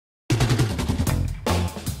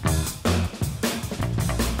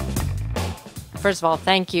first of all,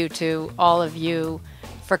 thank you to all of you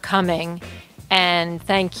for coming, and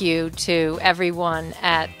thank you to everyone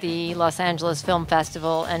at the Los Angeles Film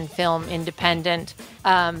Festival and Film Independent.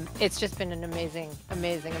 It's just been an amazing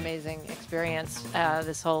experience,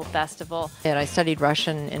 this whole festival. And I studied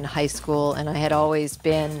Russian in high school, and I had always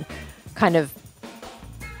been kind of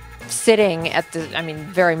sitting at the,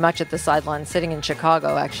 very much at the sidelines, sitting in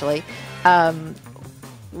Chicago, actually,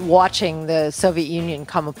 watching the Soviet Union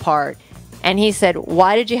come apart. And he said,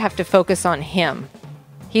 why did you have to focus on him?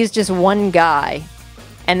 He's just one guy.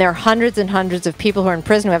 And there are hundreds and hundreds of people who are in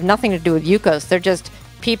prison who have nothing to do with Yukos. They're just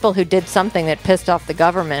people who did something that pissed off the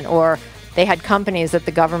government, or they had companies that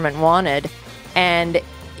the government wanted. And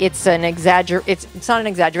it's an it's not an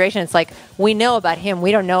exaggeration. It's like, we know about him,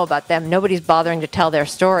 we don't know about them. Nobody's bothering to tell their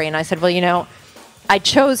story. And I said, well, I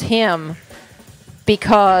chose him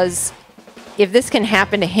because if this can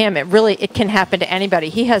happen to him, it can happen to anybody.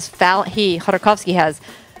 Khodorkovsky has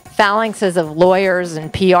phalanxes of lawyers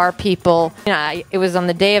and PR people. It was on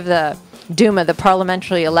the day of the Duma, the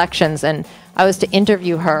parliamentary elections, and I was to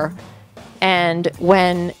interview her. And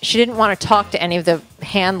when she didn't want to talk to any of the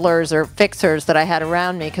handlers or fixers that I had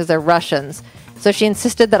around me because they're Russians, so she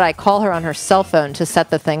insisted that I call her on her cell phone to set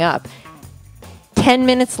the thing up. 10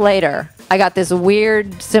 minutes later, I got this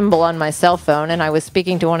weird symbol on my cell phone, and I was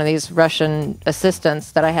speaking to one of these Russian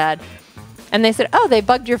assistants that I had, and they said, oh, they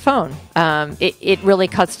bugged your phone. It really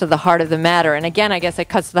cuts to the heart of the matter. And again, I guess it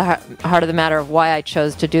cuts to the heart of the matter of why I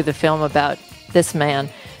chose to do the film about this man,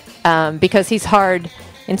 because he's hard.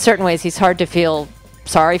 In certain ways, he's hard to feel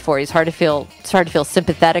sorry for. It's hard to feel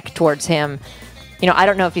sympathetic towards him. I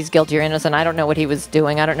don't know if he's guilty or innocent. I don't know what he was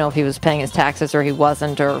doing. I don't know if he was paying his taxes or he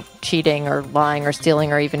wasn't, or cheating or lying or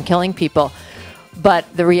stealing or even killing people. But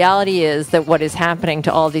the reality is that what is happening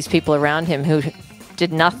to all these people around him who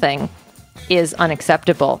did nothing is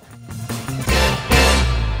unacceptable.